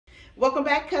Welcome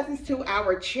back, cousins, to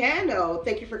our channel.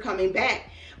 Thank you for coming back.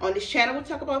 On this channel, we'll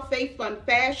talk about faith, fun,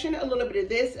 fashion, a little bit of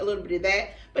this, a little bit of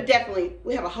that, but definitely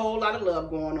we have a whole lot of love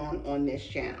going on this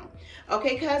channel.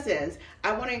 Okay, cousins,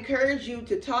 I want to encourage you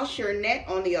to toss your net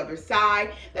on the other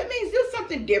side. That means do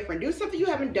something different. Do something you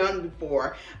haven't done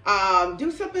before. Do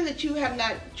something that you have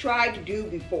not tried to do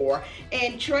before,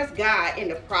 and trust God in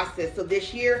the process. So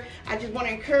this year, I just want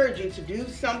to encourage you to do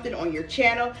something on your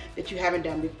channel that you haven't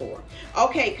done before.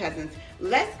 Okay, cousins,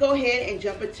 let's go ahead and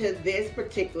jump into this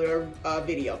particular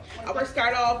video. I'm going to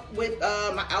start off with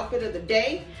my outfit of the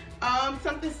day.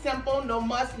 Something simple, no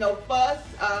muss, no fuss.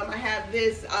 I have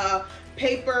this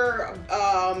paper,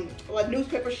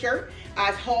 newspaper shirt.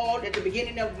 I hauled at the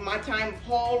beginning of my time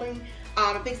hauling,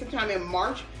 I think sometime in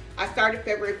March. I started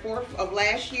February 4th of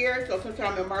last year, so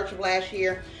sometime in March of last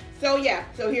year. So yeah,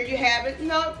 so here you have it.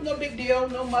 No big deal,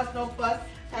 no muss, no fuss.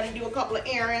 Had to do a couple of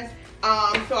errands.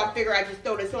 So I figure I just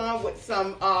throw this on with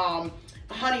some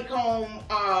honeycomb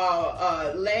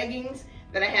leggings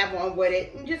that I have on with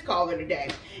it, and just call it a day.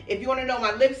 If you want to know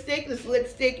my lipstick, this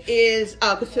lipstick is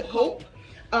Hope.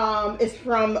 It's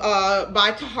from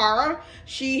by Tahara.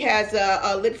 She has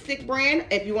a lipstick brand.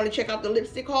 If you want to check out the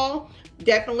lipstick haul,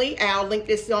 definitely, I'll link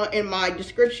this in my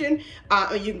description.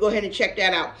 You can go ahead and check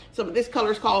that out. So this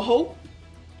color is called Hope,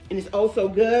 and it's oh so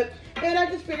good. And I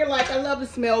just figured, like, I love to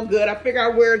smell good. I figure I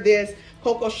wear this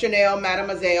Coco Chanel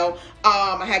Mademoiselle.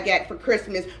 I had got for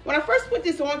Christmas. When I first put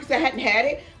this on, because I hadn't had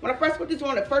it, when I first put this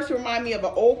on, it first reminded me of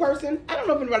an old person. I don't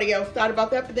know if anybody else thought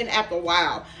about that, but then after a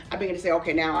while, I began to say,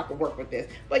 okay, now I can work with this.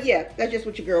 But yeah, that's just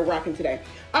what your girl rocking today.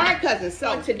 All right, cousins,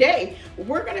 so today,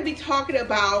 we're going to be talking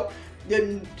about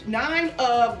the 9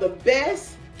 of the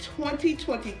best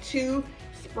 2022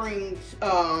 spring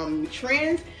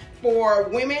trends for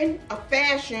women of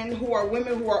fashion who are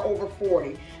women who are over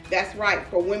 40. That's right,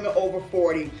 for women over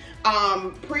 40.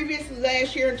 Previously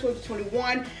last year in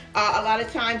 2021, a lot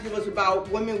of times it was about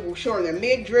women showing their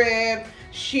midriff,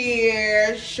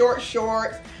 sheers, short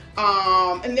shorts,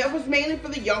 and that was mainly for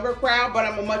the younger crowd, but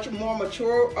I'm a much more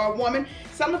mature woman.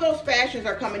 Some of those fashions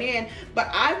are coming in, but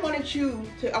I want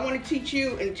to teach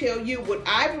you and tell you what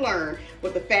I've learned,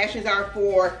 what the fashions are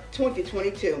for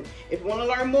 2022. If you want to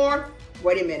learn more,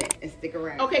 wait a minute and stick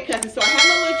around. Okay, cousins, so I have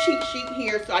my little cheat sheet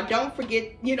here so I don't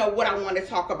forget, you know, what I want to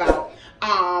talk about.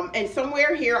 And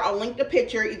somewhere here, I'll link the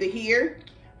picture either here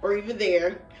or even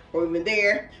there or even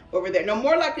there or over there. No,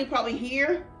 more likely probably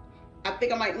here. I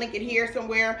think I might link it here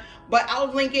somewhere, but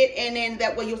I'll link it, and then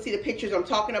that way you'll see the pictures I'm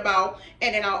talking about,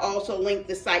 and then I'll also link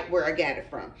the site where I got it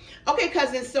from. Okay,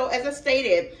 cousins, so as I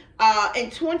stated,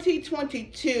 in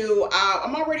 2022,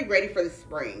 I'm already ready for the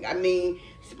spring. I mean,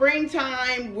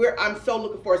 springtime, I'm so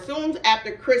looking for. As soon as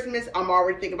after Christmas, I'm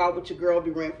already thinking about what your girl will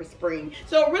be wearing for spring.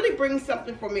 So it really brings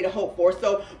something for me to hope for.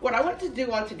 So what I want to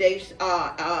do on today's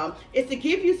is to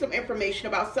give you some information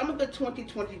about some of the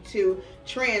 2022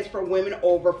 trends for women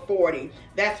over 40.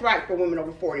 That's right, for women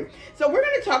over 40. So we're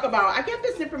going to talk about, I got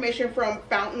this information from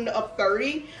Fountain of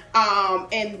 30,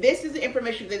 and this is the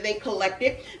information that they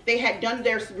collected. They had done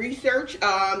their research,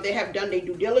 they have done their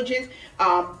due diligence,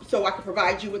 so I can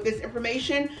provide you with this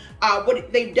information.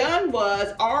 What they've done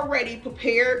was already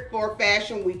prepared for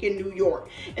Fashion Week in New York,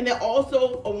 and they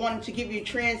also wanted to give you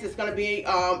trends that's going to be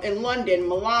in London,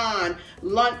 Milan,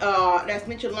 that's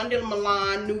mentioned London,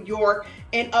 Milan, New York,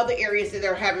 and other areas that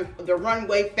are having the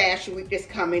runway Fashion Week that's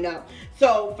coming up.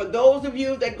 So for those of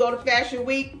you that go to Fashion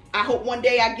Week, I hope one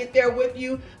day I get there with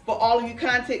you. For all of you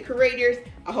content creators,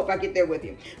 I hope I get there with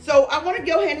you. So I want to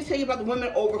go ahead and tell you about the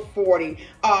women over 40,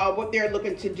 what they're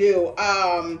looking to do.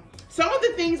 Some of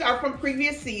the things are from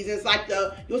previous seasons, like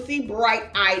you'll see bright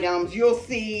items, you'll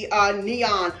see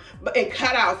neon and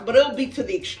cutouts, but it'll be to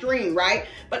the extreme, right?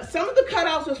 But some of the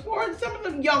cutouts are for some of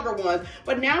the younger ones.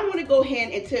 But now I want to go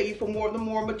ahead and tell you for the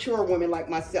more mature women like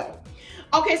myself.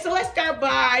 Okay, so let's start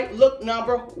by look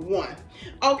number 1.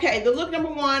 Okay, the look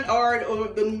number 1, or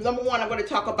the number 1 I'm going to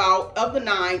talk about of the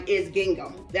 9 is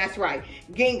Gingham. That's right,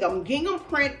 Gingham. Gingham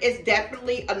print is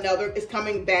definitely is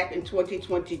coming back in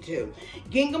 2022.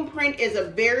 Gingham print is a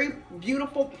very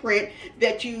beautiful print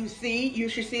that you see. You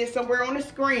should see it somewhere on the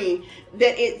screen.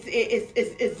 That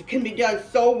it can be done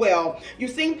so well.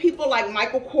 You've seen people like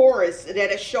Michael Kors that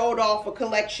have showed off a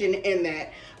collection in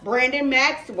that. Brandon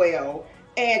Maxwell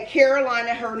and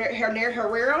Carolina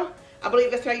Herrera. I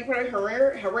believe that's how you pronounce it,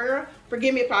 Herrera.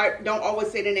 Forgive me if I don't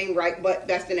always say the name right, but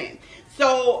that's the name.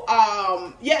 So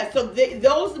yeah, so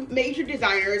those major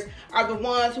designers are the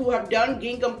ones who have done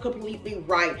Gingham completely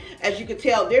right. As you can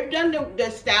tell, they've done the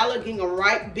style of Gingham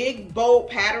right. Big, bold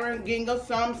pattern Gingham,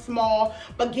 some small,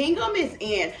 but Gingham is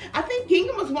in. I think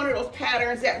Gingham is one of those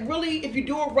patterns that really, if you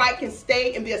do it right, can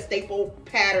stay and be a staple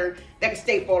pattern that can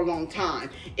stay for a long time.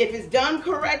 If it's done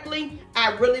correctly,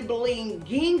 I really believe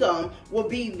Gingham will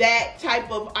be that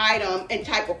type of item and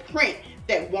type of print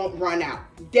that won't run out.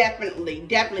 Definitely,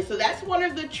 definitely. So that's one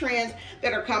of the trends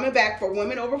that are coming back for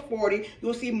women over 40.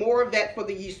 You'll see more of that for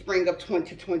the spring of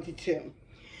 2022.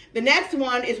 The next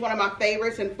one is one of my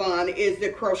favorites and fun, is the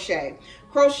crochet.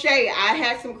 Crochet, I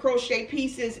had some crochet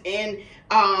pieces, and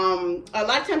a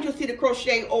lot of times you'll see the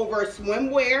crochet over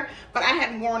swimwear, but I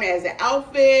hadn't worn it as an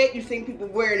outfit. You've seen people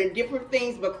wear it in different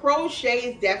things, but crochet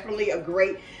is definitely a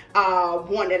great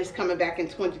one that is coming back in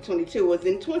 2022. It was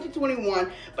in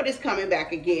 2021, but it's coming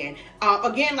back again.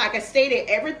 Again, like I stated,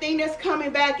 everything that's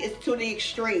coming back is to the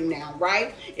extreme now,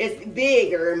 right? It's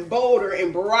bigger and bolder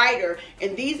and brighter,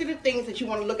 and these are the things that you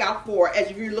want to look out for as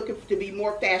you're looking to be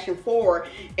more fashion forward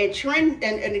and trend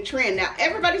and the trend. Now,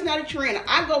 everybody's not a trend.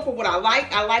 I go for what I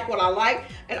like. I like what I like,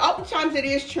 and oftentimes it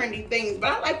is trendy things,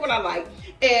 but I like what I like.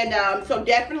 And so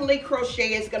definitely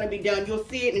crochet is going to be done. You'll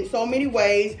see it in so many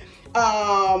ways.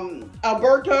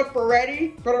 Alberta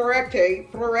Ferretti,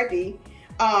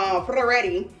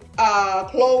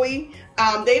 Chloe,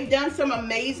 they've done some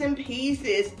amazing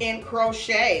pieces in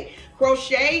crochet.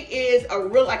 Crochet is a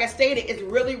real, like I stated, it's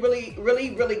really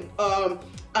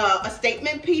a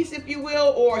statement piece, if you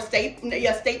will, or a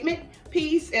statement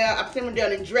piece. I've seen them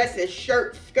done in dresses,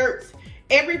 shirts, skirts.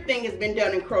 Everything has been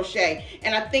done in crochet,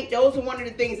 and I think those are one of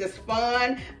the things that's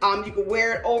fun. You can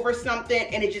wear it over something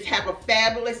and it just have a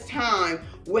fabulous time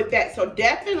with that. So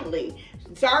definitely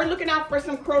start looking out for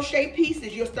some crochet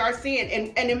pieces. You'll start seeing,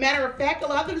 and as a matter of fact, a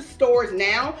lot of the stores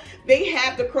now, they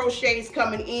have the crochets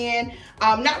coming in.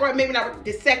 Not right, maybe not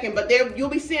this second, but you'll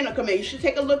be seeing them come in. You should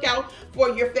take a look out for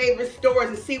your favorite stores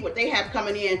and see what they have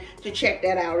coming in to check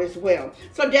that out as well.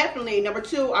 So definitely, number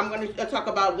 2, I'm going to talk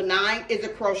about the 9 is a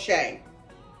crochet.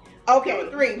 Okay, number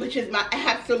 3, which is my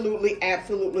absolutely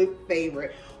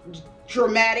favorite,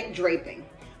 dramatic draping.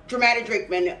 Dramatic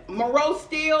draping. Moreau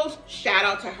Steels, shout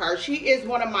out to her. She is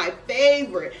one of my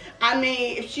favorite. I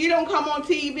mean, if she don't come on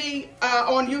TV,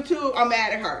 on YouTube, I'm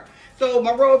mad at her. So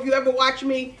Moreau, if you ever watch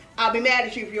me, I'll be mad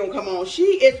at you if you don't come on. She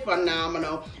is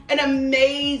phenomenal. An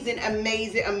amazing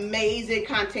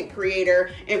content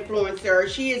creator, influencer.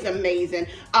 She is amazing.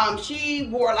 She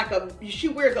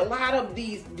wears a lot of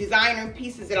these designer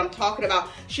pieces that I'm talking about.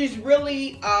 She's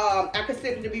really, I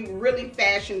consider to be really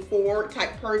fashion forward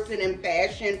type person and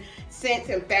fashion sense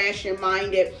and fashion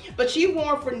minded. But she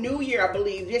wore for New Year, I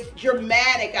believe, this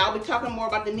dramatic, I'll be talking more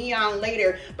about the neon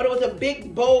later, but it was a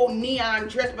big bold neon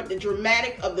dress, but the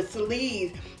dramatic of the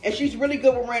sleeves. And she's really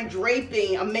good with wearing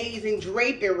draping, amazing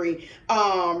drapery.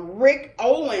 Rick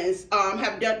Owens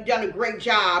have done a great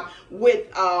job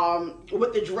with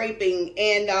the draping,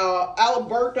 and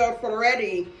Alberta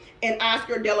Ferretti and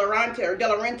Oscar De La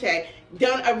Renta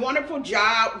done a wonderful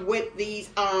job with these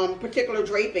particular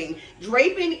draping.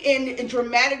 Draping in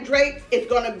dramatic drapes is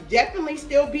going to definitely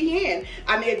still be in.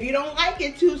 I mean, if you don't like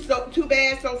it, too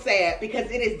bad, so sad, because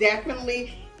it is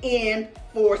definitely in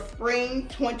for spring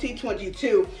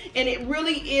 2022, and it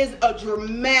really is a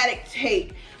dramatic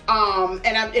take. And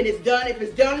it's done, if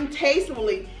it's done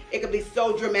tastefully, it can be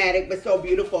so dramatic but so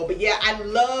beautiful. But yeah, I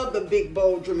love the big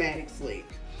bold dramatic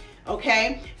sleeves.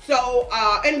 Okay, so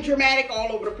and dramatic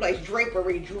all over the place,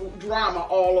 drapery, drama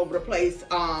all over the place.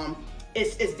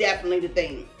 It's definitely the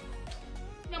thing.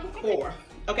 Number 4.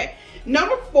 Okay,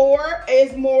 number 4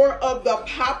 is more of the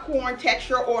popcorn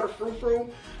texture or the frou.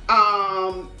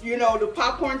 You know, the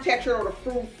popcorn texture or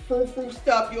the frou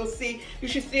stuff. You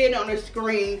should see it on the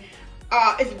screen.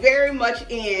 It's very much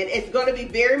in. It's going to be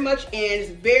very much in. It's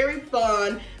very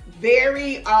fun,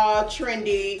 very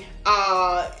trendy.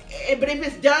 But if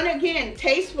it's done again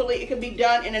tastefully, it can be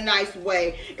done in a nice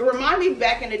way. It reminds me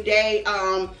back in the day,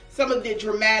 some of the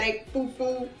dramatic foo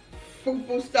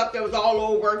stuff that was all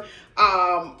over.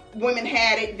 Women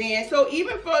had it then. So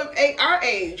even for our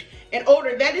age and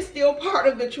older, that is still part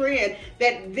of the trend.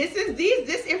 That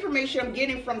this information I'm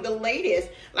getting from the latest,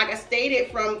 like I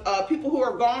stated, from people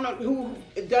who've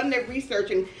done their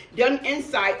research and done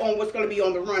insight on what's going to be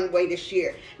on the runway this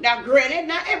year. Now, granted,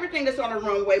 not everything that's on the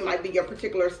runway might be your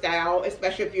particular style,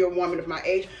 especially if you're a woman of my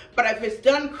age. But if it's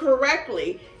done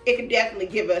correctly, it can definitely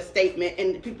give a statement,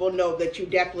 and people know that you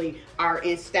definitely are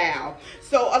in style.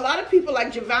 So a lot of people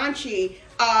like Givenchy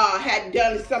had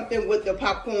done something with the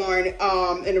popcorn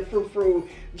and the frou.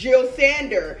 Jill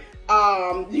Sander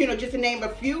You know, just to name a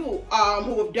few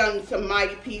who have done some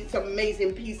some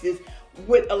amazing pieces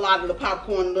with a lot of the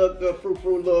popcorn look, the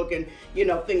frou look, and you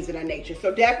know, things of that nature.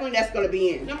 So definitely that's going to be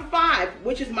in. Number 5,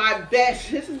 which is my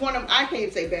best. This is one of, I can't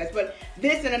even say best, but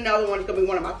this and another one is going to be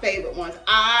one of my favorite ones.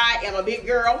 I am a big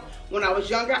girl. When I was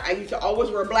younger, I used to always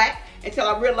wear black until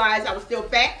I realized I was still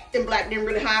fat, and black didn't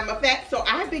really hide my fat. So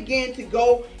I began to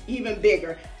go even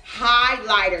bigger.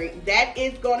 Highlighter, that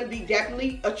is going to be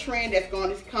definitely a trend that's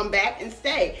going to come back and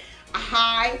stay.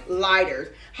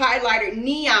 Highlighters,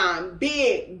 neon,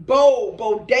 big, bold,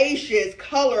 bodacious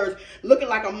colors, looking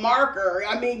like a marker.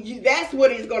 I mean, that's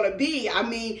what it's going to be. I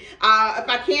mean, if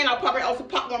I can, I'll probably also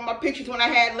pop one of my pictures when I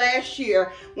had last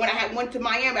year when I went to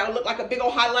Miami. I looked like a big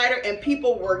old highlighter, and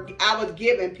people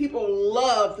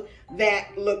loved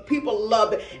that look. People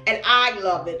love it, and I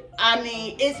love it. I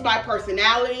mean, it's my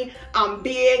personality. I'm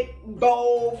big,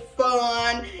 bold,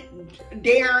 fun,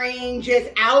 daring,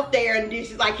 just out there, and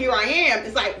this is like, here I am.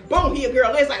 It's like, boom, here a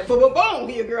girl is. Like, boom, boom, boom,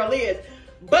 here a girl is.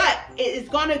 But it's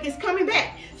coming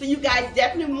back. So you guys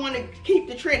definitely want to keep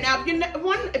the trend. Now,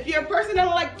 if you're a person that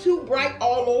don't like too bright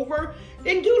all over,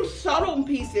 then do subtle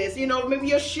pieces. You know, maybe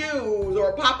your shoes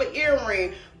or a pop-up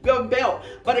earring, your belt.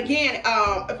 But again,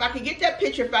 if I could get that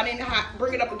picture, if I didn't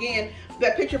bring it up again,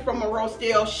 that picture from Monroe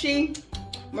Steele,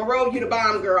 Monroe, you the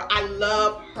bomb, girl. I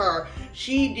love her.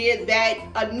 She did that,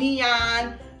 a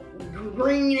neon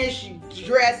greenish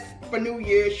dress for New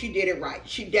Year's. She did it right.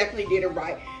 She definitely did it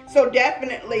right. So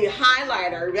definitely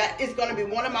highlighter, that is going to be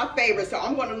one of my favorites. So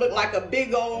I'm going to look like a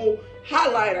big old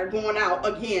highlighter going out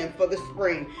again for the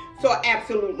spring. So I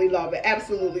absolutely love it.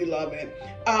 Absolutely love it.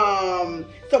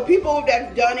 So people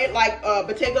that've done it, like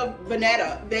Bottega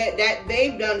Veneta, that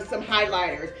they've done some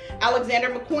highlighters. Alexander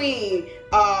McQueen,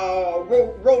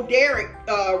 Roderick,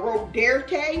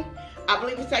 I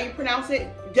believe that's how you pronounce it,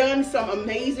 done some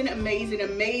amazing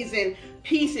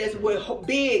pieces with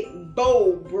big,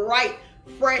 bold, bright,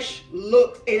 fresh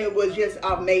looks, and it was just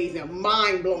amazing,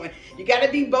 mind-blowing. You got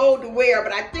to be bold to wear,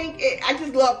 but I think I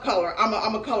just love color.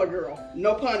 I'm a color girl,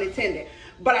 no pun intended,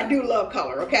 but I do love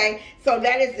color. Okay, so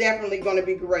that is definitely going to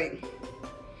be great.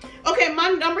 Okay, my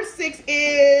number 6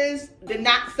 is the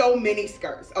not so mini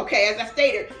skirts. Okay, as I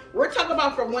stated, we're talking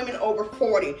about for women over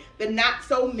 40, the not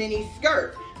so mini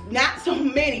skirts. Not so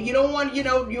many. You don't want,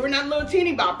 you're not little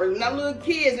teeny boppers, not little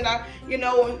kids, and I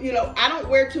don't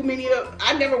wear too many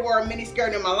I never wore a mini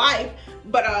skirt in my life,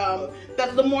 but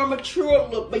the more mature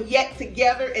look, but yet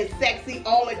together and sexy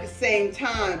all at the same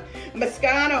time.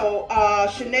 Moscano,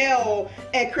 Chanel,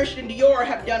 and Christian Dior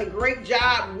have done a great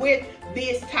job with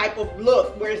this type of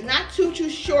look, where it's not too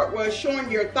short, where it's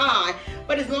showing your thigh,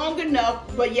 but it's long enough,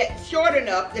 but yet short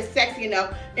enough, that's sexy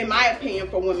enough, in my opinion,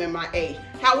 for women my age.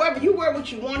 However, you wear what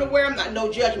you want to wear. I'm not,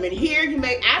 no judgment here.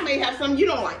 I may have something you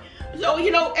don't like. So,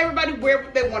 everybody wear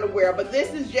what they want to wear, but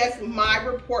this is just my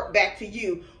report back to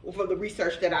you for the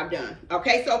research that I've done.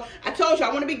 Okay, so I told you I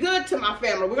want to be good to my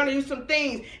family. We're going to do some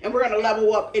things, and we're going to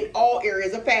level up in all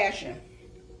areas of fashion.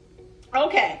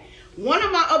 Okay, one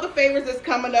of my other favorites that's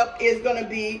coming up is going to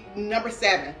be number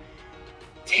 7.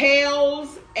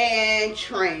 Tails and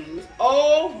trains.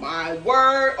 Oh my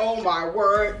word, oh my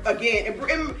word. Again,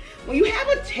 when you have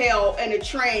a tail and a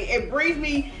train, it brings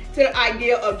me to the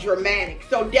idea of dramatic.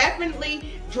 So definitely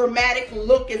dramatic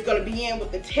look is going to be in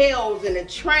with the tails and the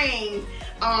trains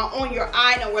on your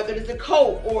item, whether it's a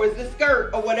coat or it's a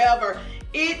skirt or whatever.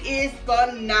 It is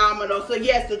phenomenal. So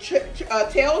yes, the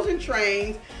tails and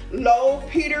trains, Lowe,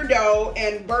 Peter Doe,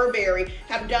 and Burberry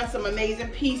have done some amazing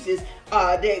pieces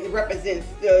that represents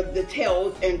the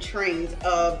tails and trains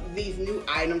of these new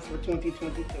items for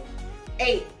 2022.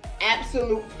 8,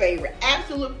 absolute favorite out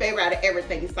of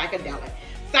everything is psychedelic.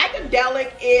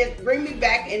 Psychedelic is bring me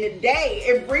back in the day.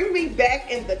 It brings me back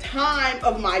in the time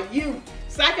of my youth.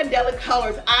 Psychedelic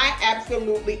colors, I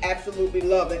absolutely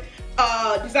love it.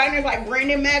 Designers like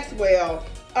Brandon Maxwell,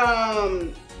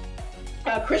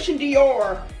 Christian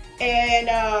Dior,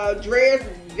 and Dres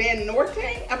Van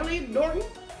Noorten, I believe, Norton.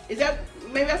 Is that,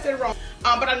 maybe I said it wrong.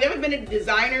 But I've never been a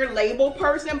designer label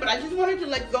person, but I just wanted to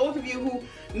let those of you who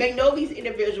may know these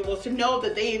individuals to know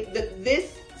that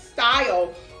this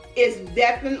style is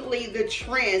definitely the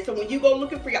trend. So when you go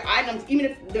looking for your items,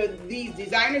 even if these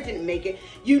designers didn't make it,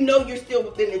 you're still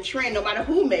within the trend, no matter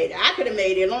who made it. I could have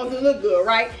made it as long as it looked good,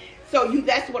 right? So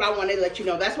that's what I wanted to let you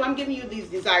know. That's why I'm giving you these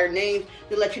desired names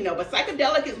to let you know. But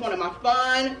psychedelic is one of my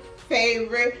fun,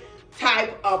 favorite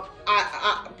type of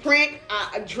print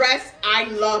dress. I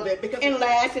love it. And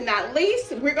last and not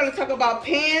least, we're going to talk about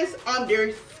pants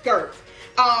under skirts.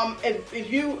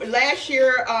 If you last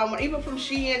year, even from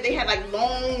Shein, they had like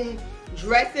long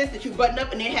dresses that you button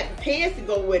up and then have the pants to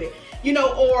go with it. You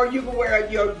know, or you can wear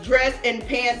your dress and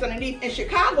pants underneath. In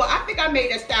Chicago, I think I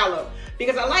made that style up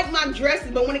because I like my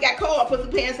dresses, but when it got cold, I put some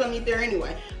pants underneath there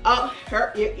anyway.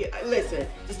 Listen,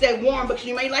 to stay warm, because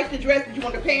you may like the dress, but you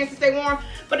want the pants to stay warm.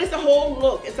 But it's a whole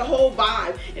look, it's a whole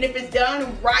vibe. And if it's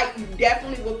done right, you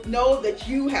definitely will know that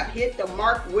you have hit the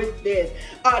mark with this.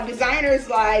 Designers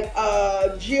like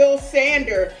Jill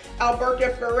Sander, Alberta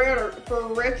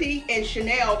Ferretti, and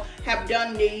Chanel have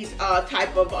done these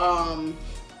type of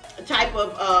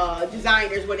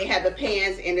designers where they have the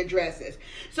pants and the dresses.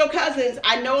 So cousins,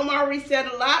 I know I'm already said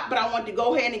a lot, but I want to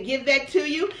go ahead and give that to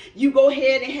you. You go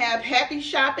ahead and have happy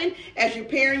shopping as you're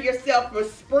preparing yourself for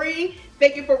spring.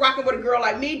 Thank you for rocking with a girl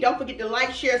like me. Don't forget to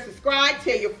like, share, subscribe,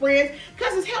 tell your friends.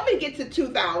 Cousins, help me get to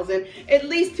 2,000, at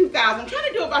least 2,000. I'm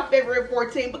trying to do it by February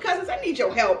 14th, but cousins, I need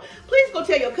your help. Please go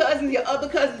tell your cousins, your other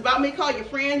cousins about me. Call your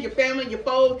friends, your family, your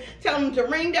foes. Tell them to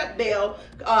ring that bell,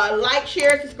 like,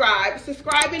 share, subscribe.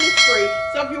 Subscribing is free,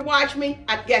 so if you watch me,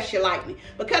 I guess you like me.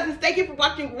 But cousins, thank you for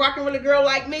watching Rocking with a Girl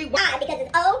Like Me. Why? Because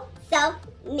it's oh so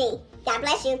me. God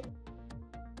bless you.